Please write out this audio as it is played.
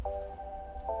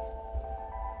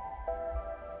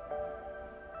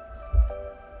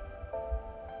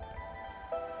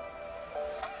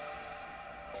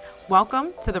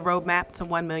Welcome to the Roadmap to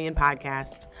 1 Million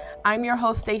podcast. I'm your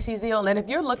host, Dise, and if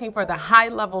you're looking for the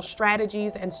high-level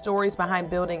strategies and stories behind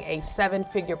building a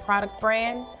seven-figure product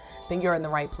brand, then you're in the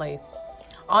right place.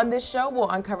 On this show, we'll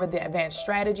uncover the advanced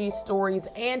strategies, stories,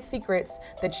 and secrets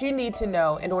that you need to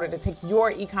know in order to take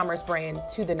your e-commerce brand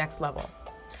to the next level.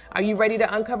 Are you ready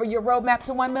to uncover your roadmap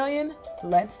to 1 million?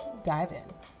 Let's dive in.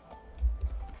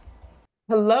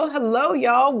 Hello,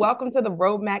 y'all. Welcome to the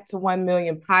Roadmap to 1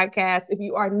 Million podcast. If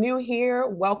you are new here,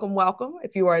 welcome.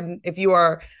 If you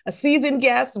are a seasoned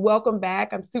guest, welcome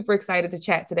back. I'm super excited to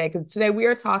chat today because today we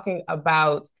are talking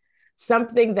about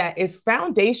something that is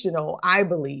foundational, I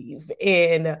believe,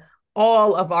 in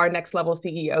all of our next level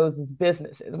CEOs'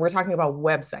 businesses. We're talking about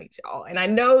websites, y'all. And I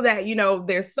know that,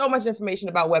 there's so much information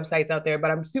about websites out there, but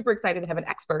I'm super excited to have an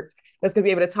expert that's going to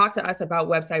be able to talk to us about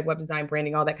website, web design,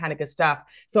 branding, all that kind of good stuff.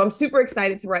 So I'm super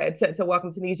excited to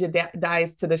welcome Tyneshia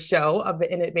Dise to the show of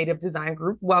the Innovative Design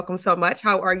Group. Welcome so much.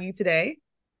 How are you today?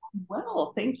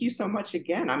 Well, thank you so much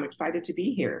again. I'm excited to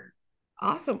be here.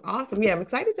 Awesome. Yeah, I'm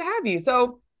excited to have you.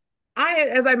 So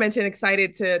as I mentioned,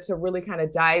 excited to really kind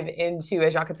of dive into,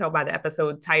 as y'all can tell by the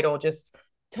episode title, just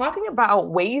talking about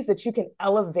ways that you can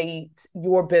elevate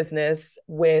your business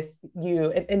with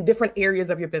you in different areas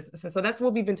of your business. And so that's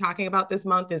what we've been talking about this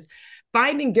month, is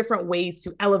finding different ways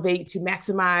to elevate, to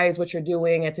maximize what you're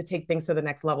doing and to take things to the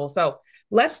next level. So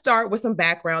let's start with some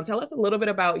background. Tell us a little bit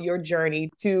about your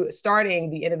journey to starting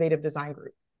the Innovative Design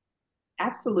Group.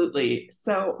 Absolutely.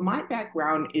 So my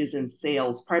background is in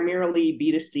sales, primarily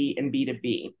B2C and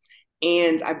B2B.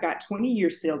 And I've got 20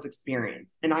 years sales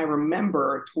experience. And I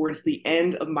remember towards the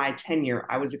end of my tenure,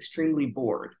 I was extremely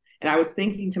bored. And I was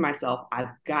thinking to myself, I've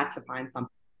got to find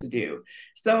something to do.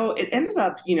 So it ended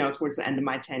up, towards the end of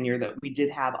my tenure that we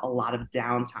did have a lot of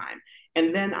downtime.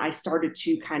 And then I started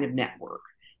to kind of network.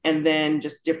 And then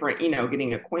just different,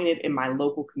 getting acquainted in my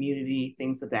local community,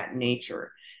 things of that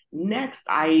nature. Next,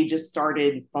 I just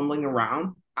started fumbling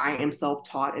around. I am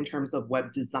self-taught in terms of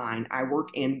web design. I work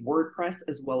in WordPress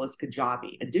as well as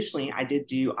Kajabi. Additionally, I did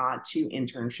do 2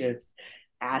 internships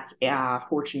at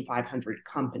Fortune 500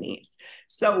 companies.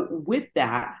 So with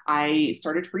that, I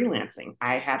started freelancing.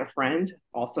 I had a friend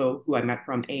also who I met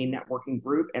from a networking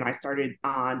group, and I started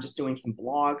just doing some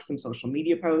blogs, some social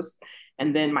media posts.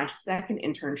 And then my second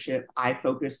internship, I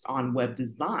focused on web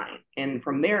design. And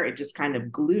from there, it just kind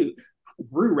of grew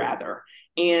rather.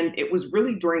 And it was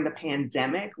really during the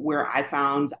pandemic where I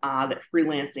found that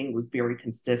freelancing was very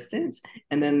consistent.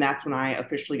 And then that's when I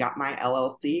officially got my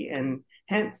LLC and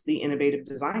hence the Innovative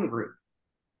Design Group.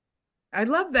 I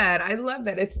love that.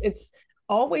 It's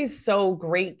always so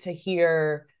great to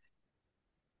hear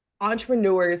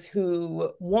entrepreneurs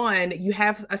who, one, you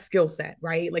have a skill set,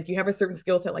 right? Like you have a certain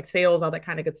skill set, like sales, all that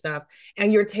kind of good stuff.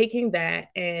 And you're taking that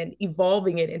and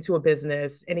evolving it into a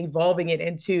business and evolving it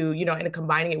into, and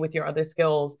combining it with your other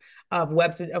skills of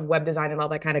web design and all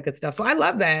that kind of good stuff. So I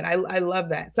love that. I love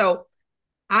that. So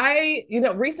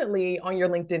recently on your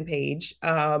LinkedIn page,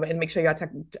 and make sure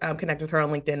y'all connect with her on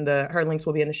LinkedIn. Her links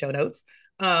will be in the show notes.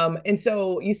 And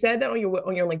so you said that on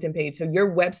your LinkedIn page. So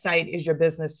your website is your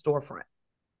business storefront.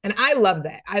 And I love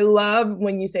that. I love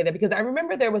when you say that, because I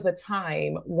remember there was a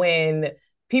time when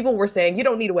people were saying you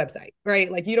don't need a website,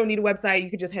 right? Like you don't need a website. You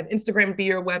could just have Instagram be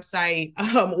your website,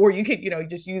 or you could,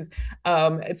 just use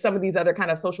some of these other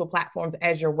kind of social platforms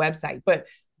as your website. But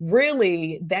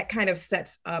really, that kind of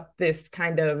sets up this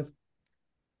kind of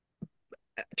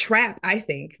trap, I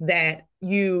think, that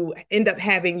you end up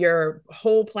having your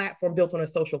whole platform built on a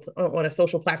social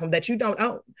platform that you don't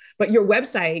own, but your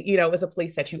website, is a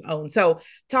place that you own. So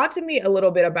talk to me a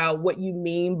little bit about what you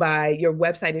mean by your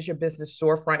website is your business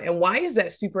storefront, and why is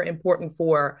that super important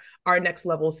for our next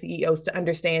level CEOs to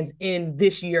understand in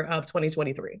this year of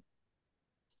 2023?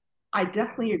 I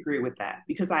definitely agree with that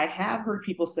because I have heard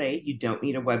people say you don't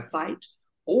need a website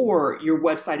or your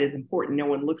website is important. No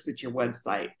one looks at your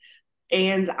website.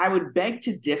 And I would beg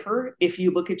to differ if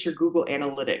you look at your Google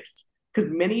Analytics, because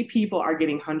many people are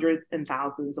getting hundreds and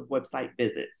thousands of website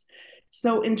visits.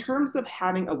 So in terms of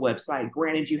having a website,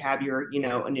 granted you have your,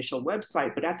 initial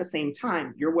website, but at the same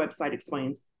time, your website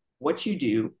explains what you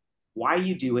do, why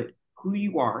you do it, who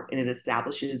you are, and it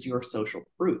establishes your social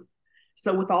proof.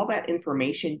 So with all that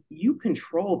information, you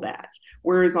control that.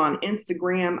 Whereas on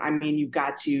Instagram, you've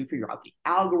got to figure out the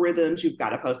algorithms, you've got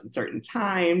to post at certain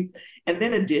times. And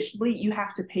then additionally, you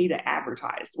have to pay to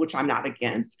advertise, which I'm not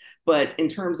against. But in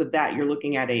terms of that, you're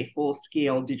looking at a full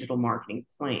scale digital marketing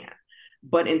plan.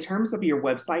 But in terms of your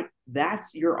website,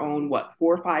 that's your own, 4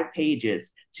 or 5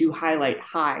 pages to highlight,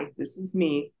 hi, this is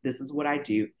me, this is what I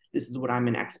do, this is what I'm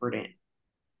an expert in.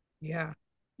 Yeah.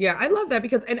 Yeah, I love that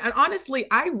because, and honestly,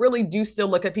 I really do still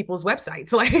look at people's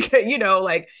websites. Like,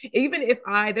 like even if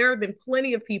there have been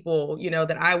plenty of people,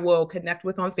 that I will connect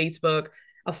with on Facebook.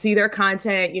 I'll see their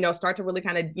content, start to really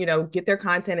kind of, get their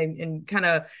content and kind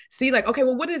of see like, okay,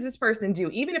 well, what does this person do?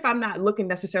 Even if I'm not looking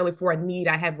necessarily for a need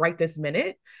I have right this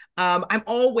minute, I'm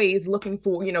always looking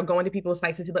for, going to people's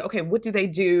sites to see like, okay, what do they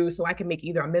do? So I can make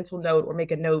either a mental note or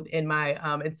make a note in my,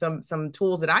 in some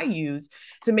tools that I use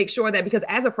to make sure that, because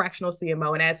as a fractional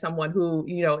CMO and as someone who,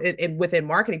 within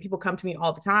marketing, people come to me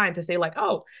all the time to say like,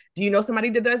 oh, do you know somebody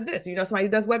that does this? Do you know somebody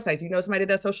that does websites? Do you know somebody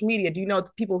that does social media? Do you know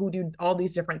people who do all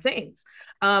these different things?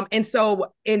 And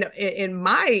so in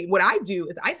my, what I do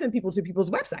is I send people to people's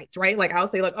websites, right? Like I'll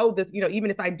say like, oh, this, even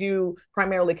if I do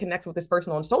primarily connect with this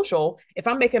person on social, if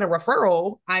I'm making a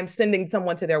referral, I'm sending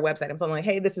someone to their website. I'm telling like,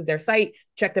 hey, this is their site.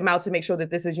 Check them out to make sure that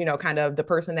this is, kind of the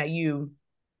person that you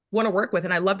want to work with.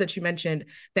 And I love that you mentioned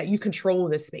that you control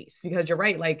this space, because you're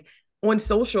right. Like on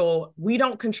social, we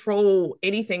don't control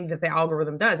anything that the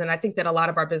algorithm does. And I think that a lot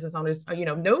of our business owners,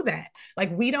 know that.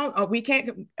 Like we don't, we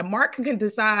can't, Mark can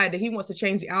decide that he wants to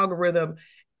change the algorithm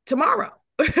tomorrow,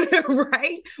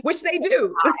 right? Which they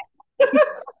do,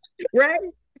 right?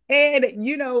 And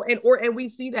and we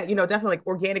see that, definitely like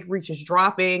organic reach is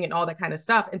dropping and all that kind of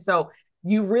stuff. And so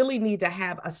you really need to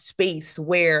have a space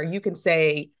where you can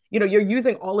say, you're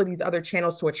using all of these other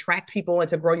channels to attract people and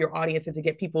to grow your audience and to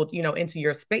get people, into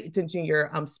your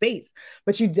space.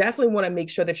 But you definitely want to make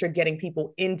sure that you're getting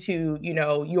people into,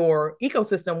 your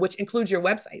ecosystem, which includes your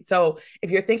website. So if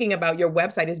you're thinking about your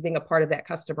website as being a part of that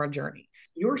customer journey,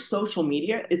 your social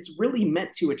media, it's really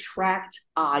meant to attract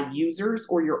users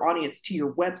or your audience to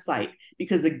your website.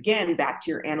 Because again, back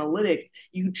to your analytics,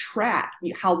 you track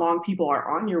how long people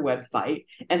are on your website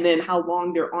and then how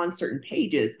long they're on certain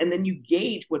pages. And then you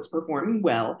gauge what's performing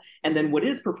well. And then what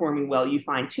is performing well, you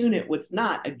fine tune it. What's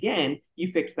not, again,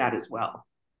 you fix that as well.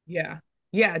 Yeah.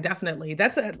 Yeah, definitely.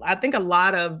 I think a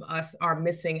lot of us are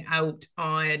missing out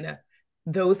on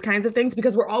those kinds of things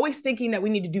because we're always thinking that we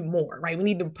need to do more, right? We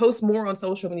need to post more on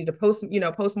social. We need to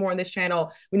post more on this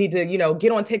channel. We need to,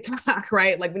 get on TikTok,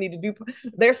 right? Like we need to do,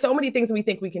 there's so many things we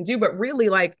think we can do, but really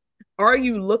like, are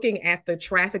you looking at the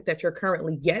traffic that you're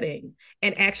currently getting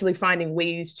and actually finding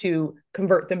ways to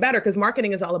convert them better? Because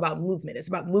marketing is all about movement. It's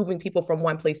about moving people from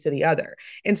one place to the other.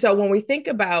 And so when we think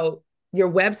about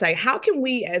your website, how can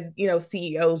we as,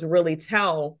 CEOs really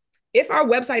tell if our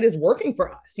website is working for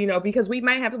us, because we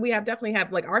definitely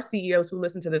have like our CEOs who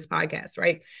listen to this podcast,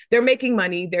 right? They're making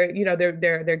money. They're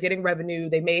getting revenue.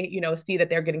 They may, see that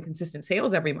they're getting consistent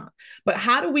sales every month. But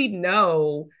how do we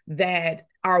know that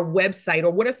our website,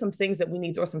 or what are some things that we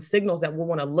need, or some signals that we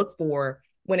want to look for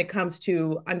when it comes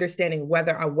to understanding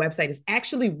whether our website is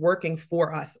actually working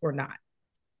for us or not?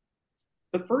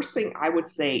 The first thing I would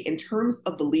say in terms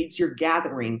of the leads you're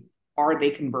gathering, are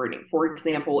they converting? For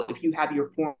example, if you have your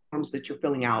forms that you're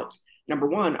filling out, number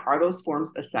one, are those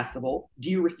forms accessible?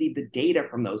 Do you receive the data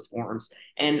from those forms?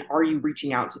 And are you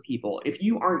reaching out to people? If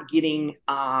you aren't getting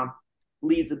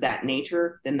leads of that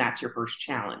nature, then that's your first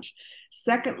challenge.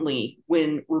 Secondly,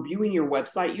 when reviewing your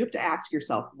website, you have to ask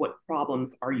yourself, what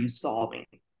problems are you solving?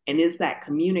 And is that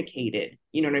communicated,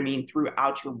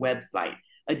 throughout your website?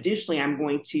 Additionally, I'm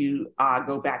going to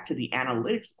go back to the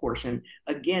analytics portion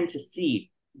again to see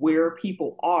where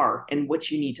people are and what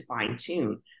you need to fine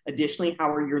tune. Additionally, how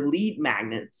are your lead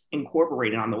magnets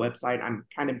incorporated on the website? I'm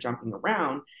kind of jumping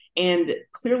around, and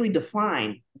clearly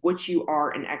define what you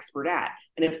are an expert at.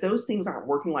 And if those things aren't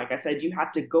working, like I said, you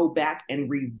have to go back and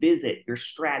revisit your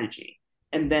strategy.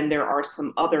 And then there are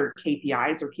some other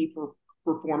KPIs or key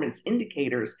performance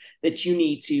indicators that you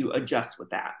need to adjust with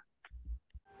that.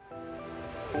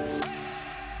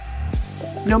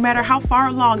 No matter how far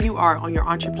along you are on your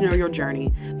entrepreneurial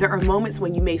journey, there are moments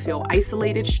when you may feel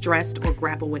isolated, stressed, or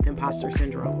grapple with imposter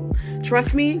syndrome.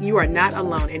 Trust me, you are not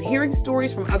alone, and hearing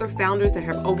stories from other founders that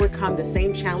have overcome the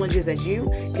same challenges as you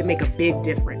can make a big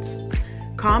difference.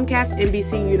 Comcast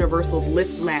NBC Universal's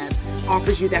Lift Labs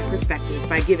offers you that perspective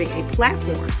by giving a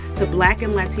platform to Black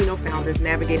and Latino founders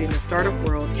navigating the startup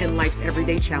world and life's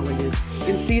everyday challenges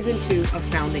in Season 2 of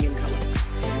Founding in Color.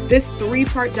 This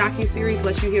 3-part docuseries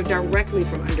lets you hear directly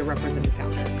from underrepresented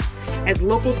founders. As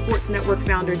local sports network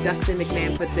founder Dustin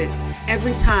McMahon puts it,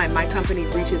 every time my company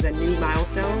reaches a new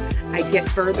milestone, I get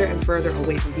further and further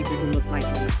away from people who look like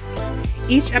me.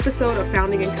 Each episode of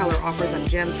Founding in Color offers up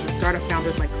gems from startup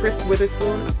founders like Chris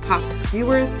Witherspoon of Pop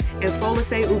Viewers and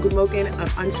Folase Ugumoken of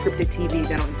Unscripted TV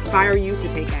that'll inspire you to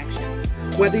take action.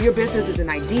 Whether your business is an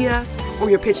idea or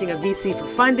you're pitching a VC for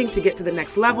funding to get to the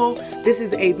next level, this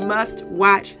is a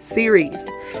must-watch series.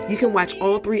 You can watch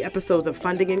all 3 episodes of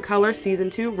Funding in Color Season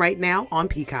 2 right now on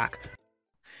Peacock.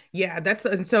 Yeah, that's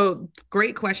and so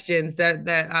great questions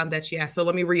that she asked. So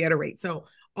let me reiterate. So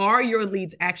are your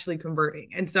leads actually converting?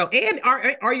 And so and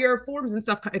are your forms and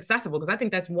stuff accessible? Because I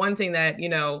think that's one thing that,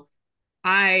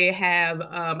 I've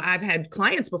had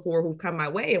clients before who've come my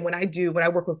way. And when I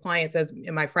work with clients as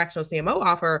in my fractional CMO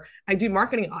offer, I do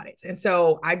marketing audits. And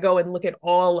so I go and look at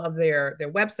all of their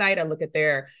website, I look at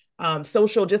their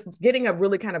social, just getting a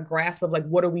really kind of grasp of like,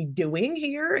 what are we doing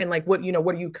here? And like, what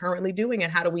are you currently doing?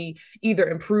 And how do we either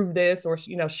improve this or,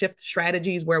 shift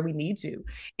strategies where we need to?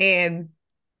 And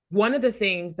one of the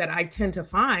things that I tend to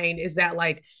find is that,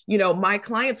 like, my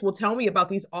clients will tell me about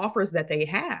these offers that they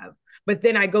have. But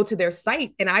then I go to their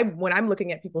site and when I'm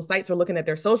looking at people's sites or looking at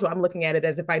their social, I'm looking at it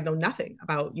as if I know nothing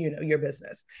about, your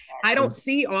business.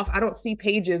 Exactly. I don't see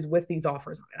pages with these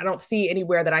offers on it. I don't see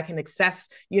anywhere that I can access,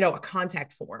 a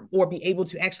contact form or be able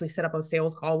to actually set up a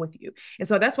sales call with you. And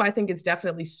so that's why I think it's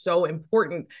definitely so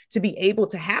important to be able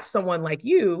to have someone like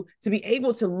you to be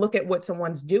able to look at what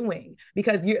someone's doing,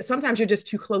 because sometimes you're just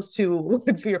too close to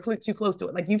you're too close to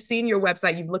it. Like, you've seen your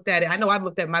website, you've looked at it. I know I've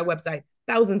looked at my website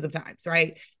thousands of times,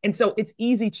 right? And so it's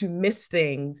easy to miss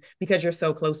things because you're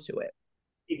so close to it.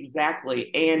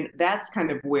 Exactly. And that's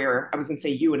kind of where I was going to say,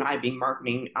 you and I, being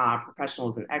marketing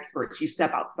professionals and experts, you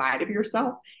step outside of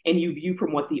yourself and you view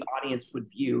from what the audience would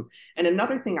view. And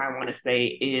another thing I want to say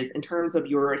is in terms of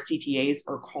your CTAs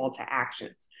or call to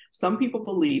actions, some people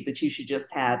believe that you should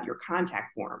just have your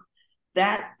contact form.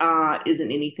 That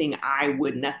isn't anything I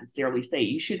would necessarily say.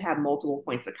 You should have multiple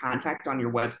points of contact on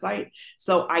your website.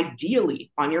 So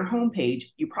ideally, on your homepage,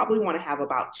 you probably want to have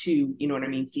about two, you know what I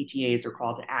mean, CTAs or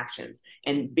call to actions.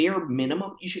 And bare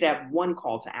minimum, you should have one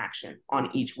call to action on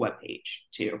each web page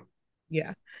too.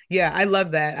 Yeah. Yeah. I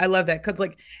love that. I love that. Cause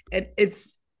like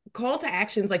it's call to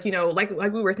actions, like,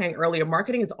 like we were saying earlier,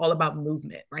 marketing is all about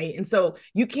movement, right? And so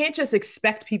you can't just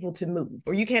expect people to move,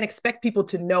 or you can't expect people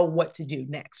to know what to do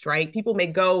next, right? People may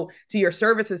go to your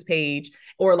services page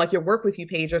or like your work with you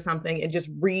page or something and just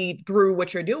read through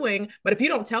what you're doing. But if you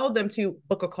don't tell them to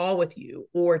book a call with you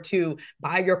or to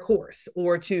buy your course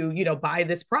or to, buy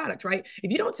this product, right?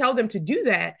 If you don't tell them to do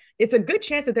that, it's a good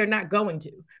chance that they're not going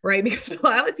to, right? Because a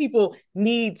lot of people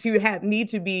need to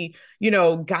be,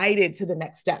 guided to the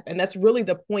next step. And that's really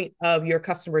the point of your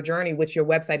customer journey, which your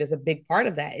website is a big part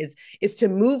of that, is to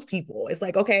move people. It's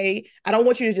like, okay, I don't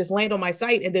want you to just land on my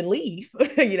site and then leave,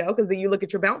 because then you look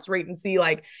at your bounce rate and see,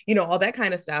 like, all that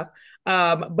kind of stuff.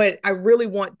 But I really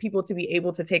want people to be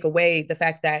able to take away the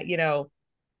fact that, your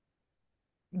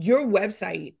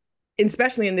website,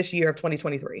 especially in this year of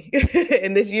 2023,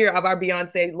 in this year of our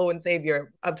Beyonce, Lord and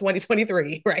Savior of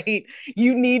 2023, right?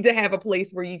 You need to have a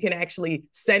place where you can actually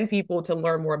send people to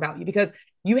learn more about you, because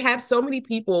you have so many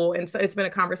people, and so it's been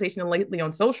a conversation lately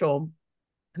on social,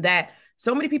 that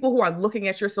so many people who are looking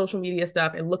at your social media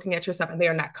stuff and looking at your stuff, and they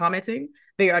are not commenting,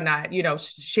 they are not,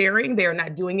 sharing, they are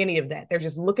not doing any of that. They're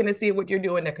just looking to see what you're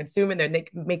doing, they're consuming, they're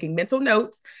making mental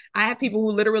notes. I have people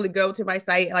who literally go to my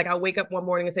site, like, I'll wake up one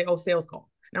morning and say, oh, sales call,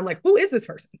 and I'm like, who is this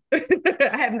person?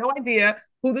 I have no idea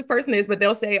who this person is, but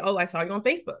they'll say, oh, I saw you on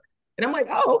Facebook. And I'm like,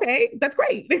 oh, okay, that's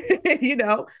great.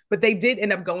 But they did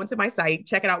end up going to my site,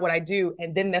 checking out what I do.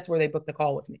 And then that's where they booked the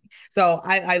call with me. So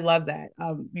I love that.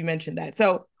 You mentioned that.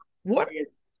 So what?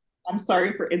 I'm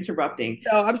sorry for interrupting.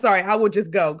 No, I'm So, sorry. I will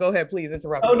just go. Go ahead, please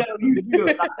interrupt oh no, me. you do.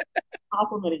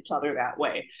 Complement each other that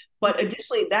way. But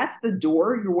additionally, that's the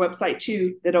door, your website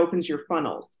too, that opens your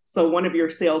funnels. So one of your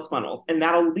sales funnels, and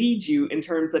that'll lead you in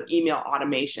terms of email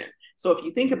automation. So if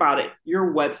you think about it,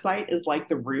 your website is like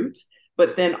the root,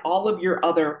 but then all of your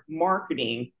other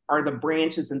marketing are the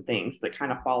branches and things that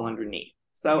kind of fall underneath.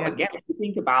 So Yeah. again, if you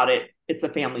think about it, it's a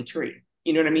family tree.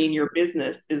 You know what I mean? Your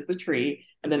business is the tree,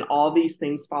 and then all these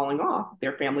things falling off,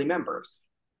 they're family members.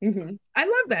 Mm-hmm. I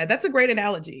love that. That's a great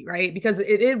analogy, right? Because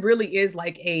it really is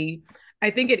like I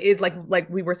think it is like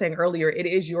we were saying earlier, it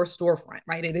is your storefront,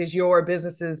 right? It is your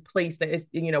business's place that is,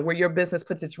 where your business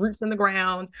puts its roots in the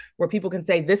ground, where people can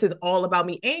say, this is all about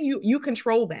me. And you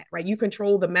control that, right? You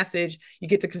control the message. You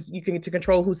get to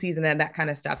control who sees it and that kind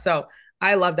of stuff. So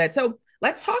I love that. So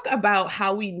let's talk about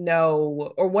how we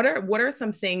know, or what are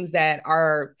some things that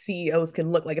our CEOs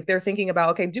can look like if they're thinking about,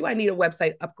 okay, do I need a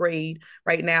website upgrade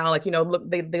right now? Like,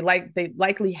 look, they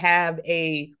likely have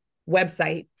a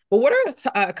website, but what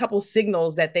are a couple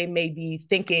signals that they may be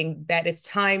thinking that it's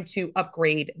time to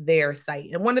upgrade their site?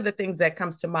 And one of the things that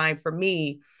comes to mind for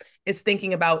me is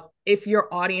thinking about if your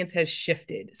audience has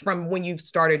shifted from when you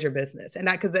started your business. And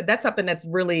because that's something that's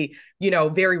really,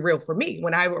 very real for me.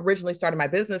 When I originally started my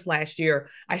business last year,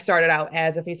 I started out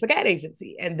as a Facebook ad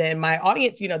agency. And then my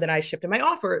audience, then I shifted my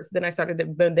offers. Then I started to,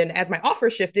 then as my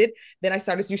offer shifted, then I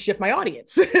started to shift my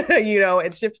audience,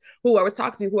 and shift who I was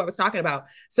talking to, who I was talking about.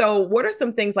 So what are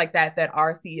some things like that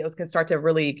our CEOs can start to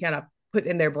really kind of put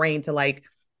in their brain to like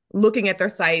looking at their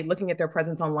site, looking at their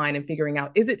presence online and figuring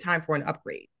out, is it time for an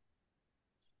upgrade?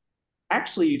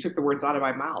 Actually, you took the words out of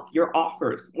my mouth. Your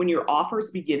offers, when your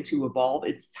offers begin to evolve,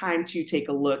 it's time to take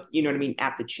a look,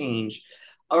 at the change,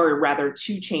 or rather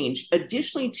to change.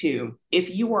 Additionally, to if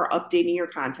you are updating your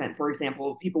content, for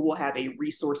example, people will have a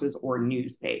resources or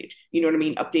news page,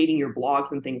 updating your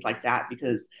blogs and things like that,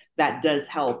 because that does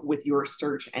help with your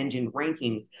search engine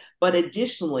rankings. But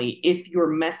additionally, if your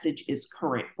message is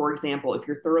current, for example, if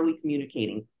you're thoroughly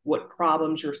communicating what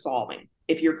problems you're solving,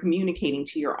 if you're communicating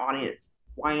to your audience,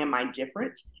 why am I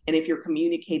different? And if you're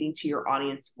communicating to your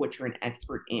audience what you're an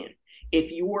expert in. If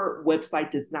your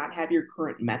website does not have your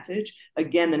current message,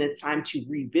 again, then it's time to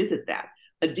revisit that.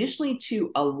 Additionally,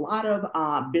 to a lot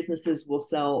of businesses will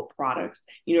sell products.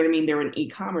 They're an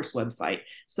e-commerce website.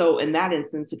 So in that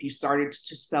instance, if you started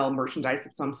to sell merchandise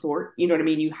of some sort,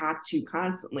 you have to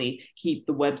constantly keep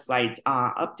the website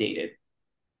updated.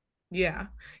 Yeah.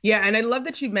 Yeah. And I love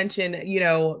that you mentioned,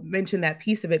 mentioned that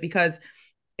piece of it, because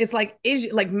it's like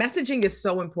messaging is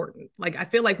so important. Like I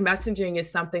feel like messaging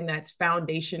is something that's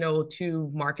foundational to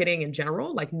marketing in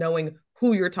general, like knowing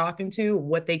who you're talking to,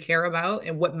 what they care about,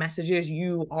 and what messages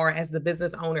you are as the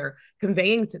business owner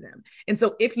conveying to them. And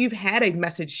so if you've had a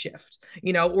message shift,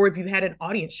 or if you've had an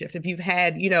audience shift, if you've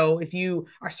had, if you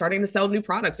are starting to sell new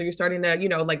products, or you're starting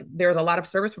to, like there's a lot of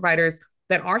service providers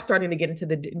that are starting to get into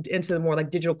the more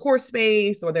like digital course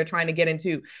space, or they're trying to get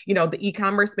into, the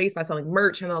e-commerce space by selling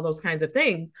merch and all those kinds of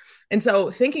things. And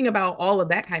so thinking about all of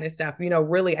that kind of stuff,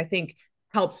 really, I think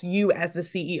helps you as the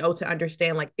CEO to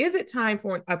understand, like, is it time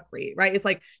for an upgrade, right? It's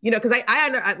like, because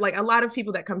I like a lot of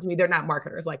people that come to me, they're not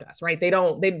marketers like us, right? They're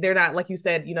not, like you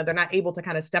said, they're not able to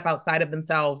kind of step outside of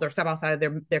themselves or step outside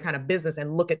of their kind of business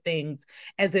and look at things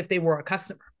as if they were a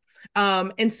customer.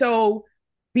 And so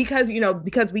because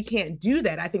we can't do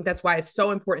that, I think that's why it's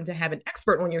so important to have an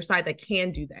expert on your side that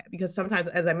can do that. Because sometimes,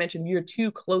 as I mentioned, you're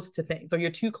too close to things, or you're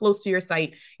too close to your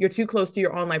site, you're too close to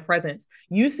your online presence.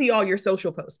 You see all your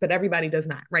social posts, but everybody does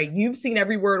not, right? You've seen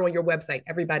every word on your website,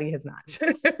 everybody has not,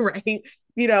 right?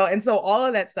 And so all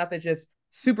of that stuff is just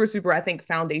super, super, I think,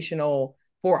 foundational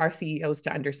for our CEOs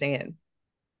to understand.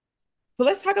 So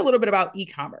let's talk a little bit about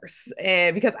e-commerce.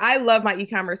 And because I love my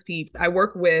e-commerce peeps, I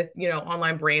work with,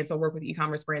 online brands. So I work with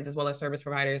e-commerce brands as well as service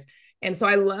providers. And so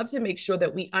I love to make sure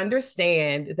that we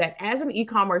understand that as an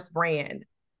e-commerce brand,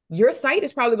 your site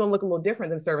is probably going to look a little different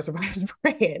than service provider's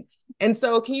brand. And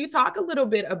so can you talk a little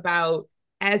bit about,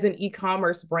 as an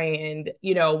e-commerce brand,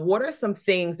 what are some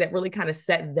things that really kind of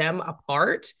set them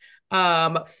apart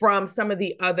from some of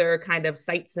the other kind of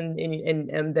sites and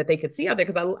that they could see out there?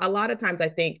 Because a lot of times I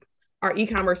think our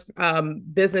e-commerce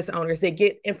business owners, they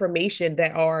get information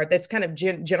that's kind of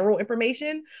general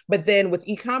information, but then with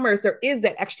e-commerce, there is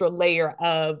that extra layer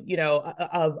of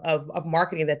of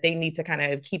marketing that they need to kind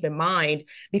of keep in mind,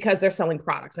 because they're selling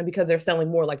products and because they're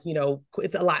selling more, like,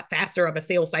 it's a lot faster of a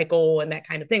sales cycle and that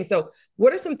kind of thing. So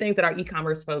what are some things that our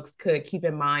e-commerce folks could keep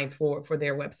in mind for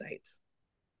their websites?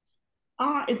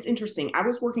 It's interesting. I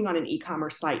was working on an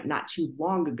e-commerce site not too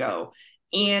long ago,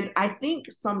 and I think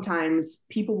sometimes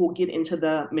people will get into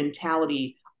the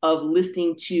mentality of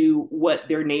listening to what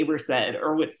their neighbor said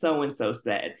or what so and so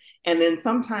said. And then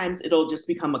sometimes it'll just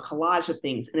become a collage of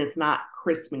things and it's not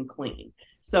crisp and clean.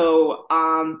 So,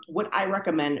 what I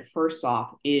recommend first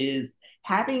off is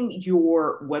having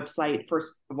your website,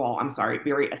 first of all, I'm sorry,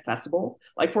 very accessible.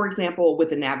 Like, for example, with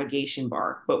the navigation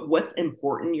bar. But what's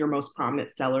important, your most prominent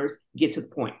sellers get to the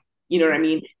point. You know what I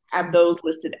mean? Have those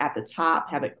listed at the top,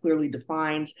 have it clearly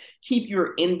defined, keep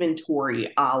your inventory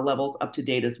levels up to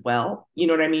date as well. You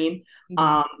know what I mean?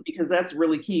 Mm-hmm. Because that's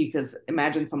really key. Because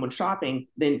imagine someone shopping,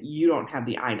 then you don't have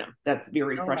the item. That's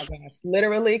very Oh my frustrating. gosh.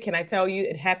 Literally, can I tell you,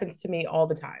 it happens to me all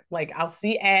the time. Like I'll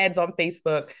see ads on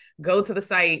Facebook, go to the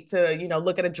site to,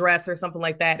 look at a dress or something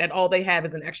like that, and all they have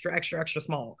is an extra, extra, extra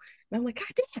small. And I'm like,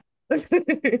 God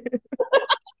damn.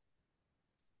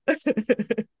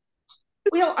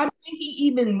 Well, I'm thinking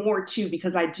even more too,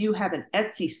 because I do have an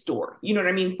Etsy store. You know what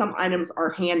I mean? Some items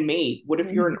are handmade. What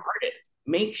if you're an artist?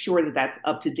 Make sure that that's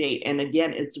up to date. And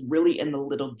again, it's really in the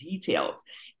little details.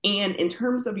 And in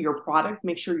terms of your product,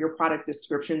 make sure your product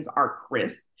descriptions are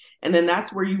crisp. And then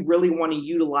that's where you really want to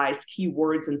utilize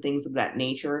keywords and things of that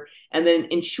nature. And then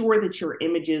ensure that your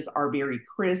images are very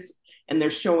crisp and they're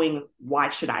showing, why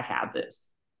should I have this?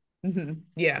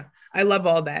 Yeah, I love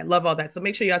all that. Love all that. So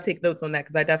make sure y'all take notes on that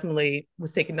because I definitely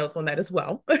was taking notes on that as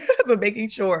well. But making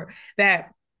sure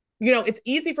that, it's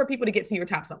easy for people to get to your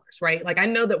top sellers, right? Like I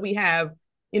know that we have,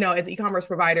 as e-commerce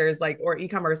providers, like, or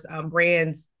e-commerce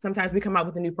brands, sometimes we come out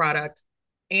with a new product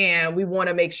and we want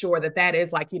to make sure that that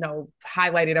is like,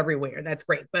 highlighted everywhere. That's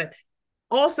great. But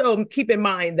also keep in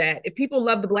mind that if people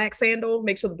love the black sandal,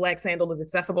 make sure the black sandal is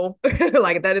accessible.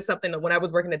 Like that is something that when I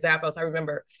was working at Zappos, I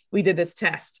remember we did this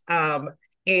test.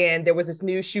 And there was this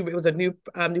new shoe. It was a new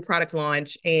product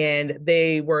launch, and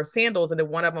they were sandals. And then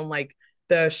one of them, like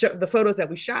the photos that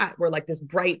we shot, were like this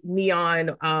bright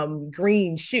neon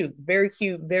green shoe, very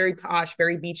cute, very posh,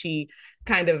 very beachy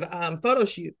kind of photo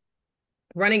shoot,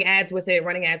 running ads with it,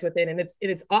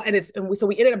 and so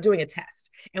we ended up doing a test,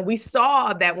 and we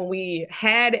saw that when we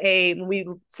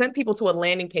sent people to a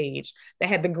landing page that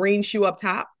had the green shoe up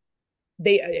top,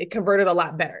 it converted a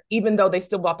lot better, even though they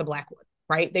still bought the black one.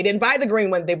 Right? They didn't buy the green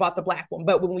one, they bought the black one.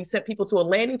 But when we sent people to a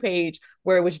landing page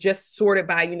where it was just sorted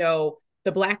by,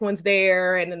 the black one's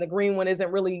there, and then the green one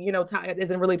isn't really,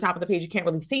 isn't really top of the page, you can't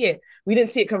really see it. We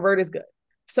didn't see it convert as good.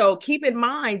 So keep in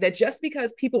mind that just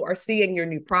because people are seeing your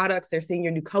new products, they're seeing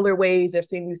your new colorways, they're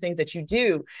seeing new things that you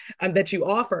do, that you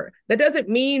offer, that doesn't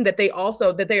mean that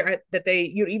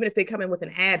even if they come in with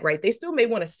an ad, right, they still may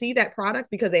want to see that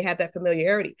product because they have that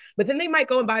familiarity. But then they might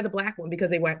go and buy the black one because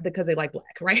they like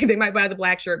black, right? They might buy the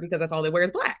black shirt because that's all they wear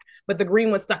is black. But the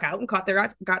green one stuck out and caught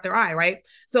their eye, right?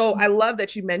 So I love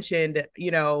that you mentioned,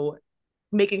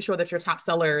 making sure that your top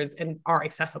sellers are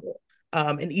accessible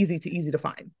and easy to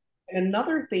find.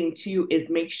 Another thing too is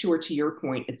make sure, to your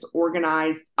point, it's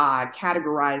organized,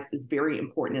 categorized is very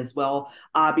important as well.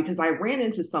 Because I ran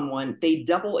into someone, they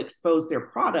double exposed their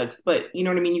products, but you know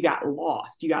what I mean? You got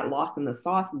lost in the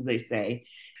sauce, as they say.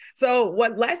 So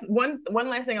one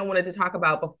last thing I wanted to talk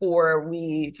about before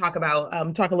we talk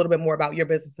a little bit more about your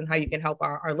business and how you can help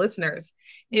our listeners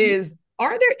is,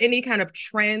 are there any kind of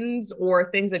trends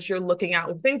or things that you're looking at,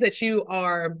 things that you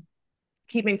are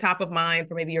keeping top of mind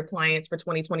for maybe your clients for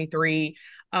 2023,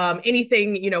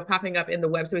 anything, popping up in the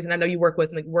web space? And I know you work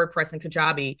with like WordPress and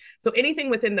Kajabi. So anything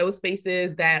within those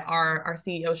spaces that our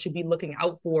CEOs should be looking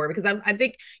out for? Because I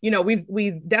think,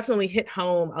 we've definitely hit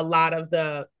home a lot of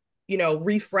the,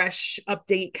 refresh,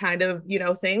 update kind of,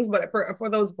 things. But for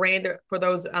those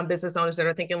business owners that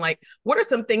are thinking like, what are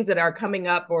some things that are coming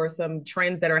up or some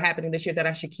trends that are happening this year that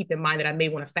I should keep in mind that I may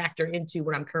want to factor into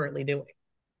what I'm currently doing?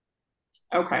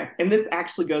 Okay. And this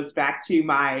actually goes back to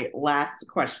my last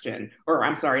question, or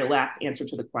I'm sorry, last answer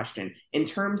to the question in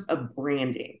terms of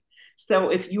branding. So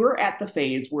if you're at the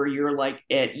phase where you're like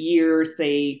at year,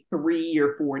 say 3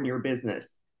 or 4 in your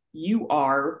business, you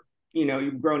are,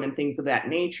 you've grown in things of that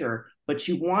nature, but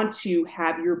you want to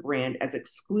have your brand as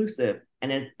exclusive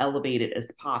and as elevated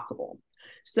as possible.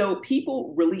 So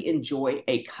people really enjoy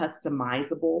a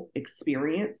customizable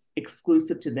experience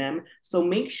exclusive to them. So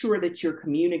make sure that you're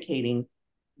communicating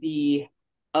the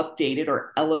updated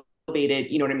or elevated,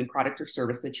 product or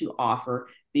service that you offer,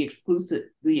 the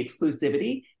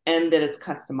exclusivity, and that it's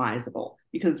customizable.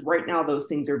 Because right now those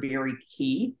things are very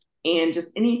key. And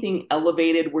just anything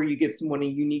elevated where you give someone a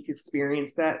unique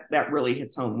experience, that really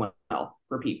hits home well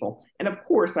for people. And of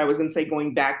course, I was going to say,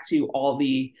 going back to all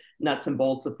the nuts and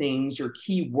bolts of things, your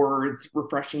keywords,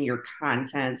 refreshing your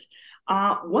content.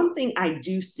 One thing I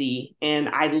do see, and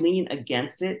I lean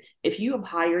against it, if you have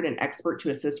hired an expert to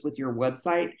assist with your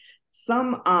website,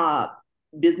 some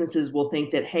businesses will think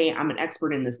that, hey, I'm an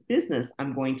expert in this business,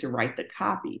 I'm going to write the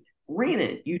copy.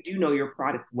 Granted, you do know your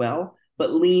product well,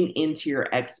 but lean into your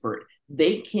expert.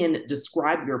 They can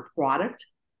describe your product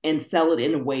and sell it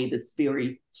in a way that's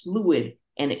very fluid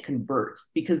and it converts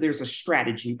because there's a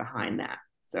strategy behind that.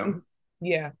 So,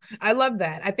 yeah, I love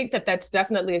that. I think that that's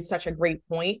definitely such a great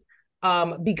point.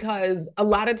 Because a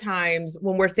lot of times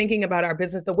when we're thinking about our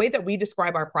business, the way that we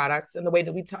describe our products and the way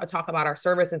that we talk about our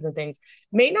services and things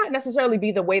may not necessarily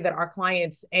be the way that our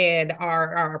clients and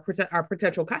our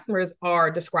potential customers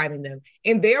are describing them.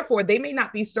 And therefore, they may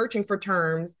not be searching for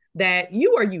terms that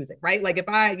you are using, right? Like if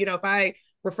I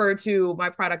refer to my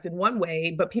product in one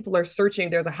way, but people are searching,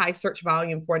 there's a high search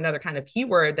volume for another kind of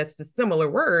keyword that's a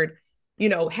similar word.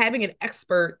 Having an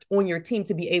expert on your team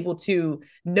to be able to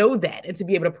know that and to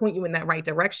be able to point you in that right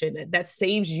direction, that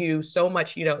saves you so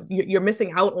much. You're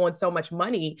missing out on so much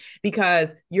money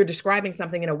because you're describing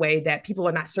something in a way that people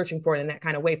are not searching for it in that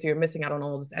kind of way. So you're missing out on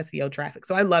all this SEO traffic.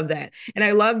 So I love that. And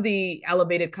I love the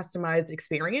elevated, customized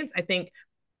experience. I think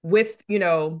with,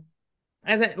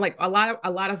 like a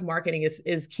lot of marketing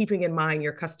is keeping in mind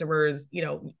your customers,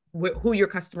 who your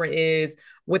customer is,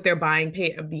 what their buying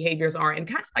behaviors are, and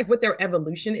kind of like what their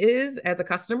evolution is as a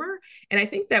customer. And I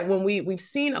think that when we've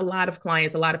seen a lot of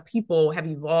clients, a lot of people have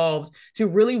evolved to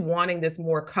really wanting this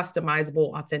more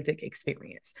customizable, authentic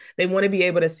experience. They want to be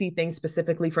able to see things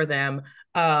specifically for them.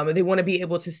 They want to be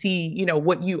able to see,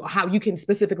 how you can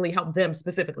specifically help them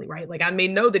specifically, right? Like I may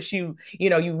know that you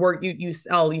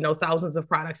sell, thousands of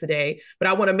products a day, but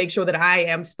I want to make sure that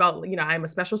I'm a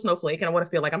special snowflake, and I want to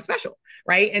feel like I'm special,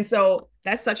 right? And so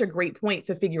that's such a great point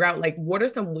to figure out, like, what are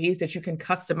some ways that you can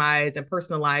customize and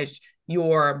personalize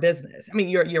your business,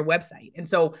 your website. And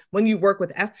so when you work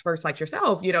with experts like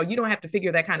yourself, you don't have to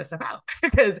figure that kind of stuff out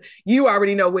because you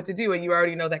already know what to do and you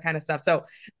already know that kind of stuff. So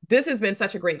this has been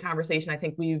such a great conversation. I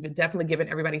think we've definitely given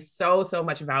everybody so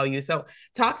much value. So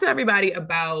talk to everybody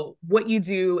about what you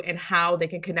do and how they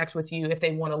can connect with you if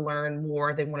they want to learn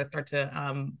more, they want to start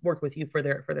to work with you for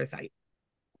their site.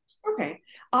 Okay.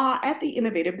 At the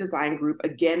Innovative Design Group,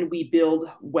 again, we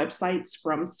build websites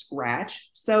from scratch.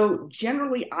 So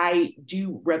generally, I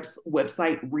do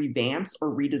website revamps or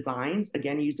redesigns,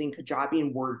 again, using Kajabi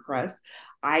and WordPress.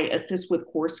 I assist with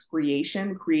course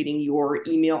creation, creating your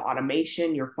email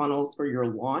automation, your funnels for your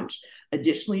launch.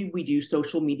 Additionally, we do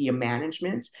social media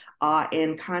management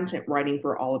and content writing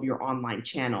for all of your online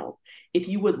channels. If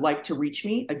you would like to reach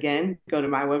me, again, go to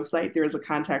my website. There is a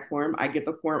contact form. I get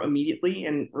the form immediately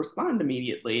and respond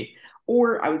immediately.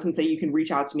 Or I was going to say you can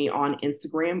reach out to me on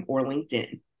Instagram or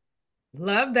LinkedIn.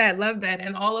 Love that. Love that.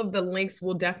 And all of the links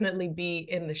will definitely be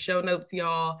in the show notes,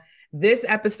 y'all. This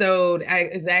episode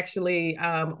is actually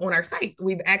on our site.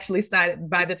 We've actually started,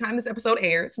 by the time this episode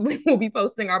airs, we will be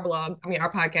posting our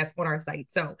podcast on our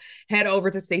site. So head over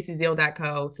to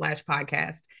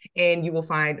staceyzeal.co/podcast and you will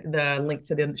find the link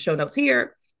to the show notes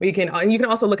here. You can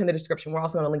also look in the description. We're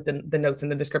also going to link the notes in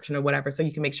the description or whatever. So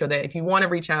you can make sure that if you want to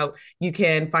reach out, you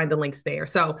can find the links there.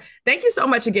 So thank you so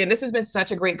much again. This has been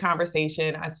such a great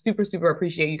conversation. I super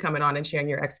appreciate you coming on and sharing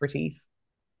your expertise.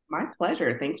 My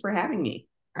pleasure. Thanks for having me.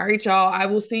 All right, y'all. I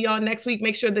will see y'all next week.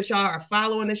 Make sure that y'all are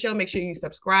following the show. Make sure you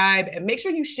subscribe and make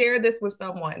sure you share this with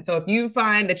someone. So if you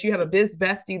find that you have a biz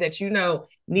bestie that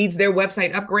needs their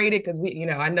website upgraded, because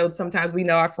I know sometimes we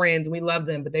know our friends, we love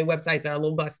them, but their websites are a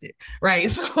little busted,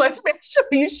 right? So let's make sure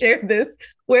you share this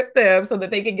with them so that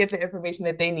they can get the information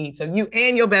that they need. So you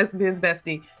and your biz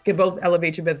bestie can both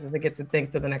elevate your business and get things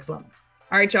to the next level.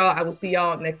 All right, y'all. I will see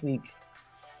y'all next week.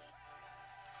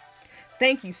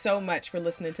 Thank you so much for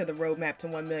listening to the Roadmap to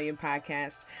 1 Million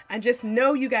podcast. I just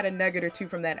know you got a nugget or two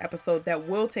from that episode that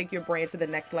will take your brand to the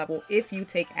next level if you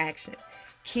take action.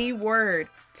 Keyword,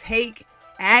 take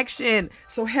action.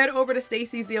 So head over to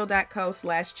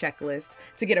staceyzeal.co/checklist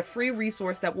to get a free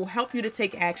resource that will help you to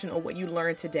take action on what you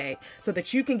learned today so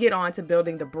that you can get on to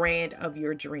building the brand of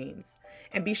your dreams.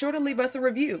 And be sure to leave us a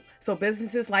review so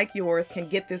businesses like yours can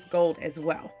get this gold as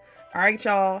well. All right,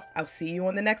 y'all. I'll see you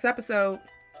on the next episode.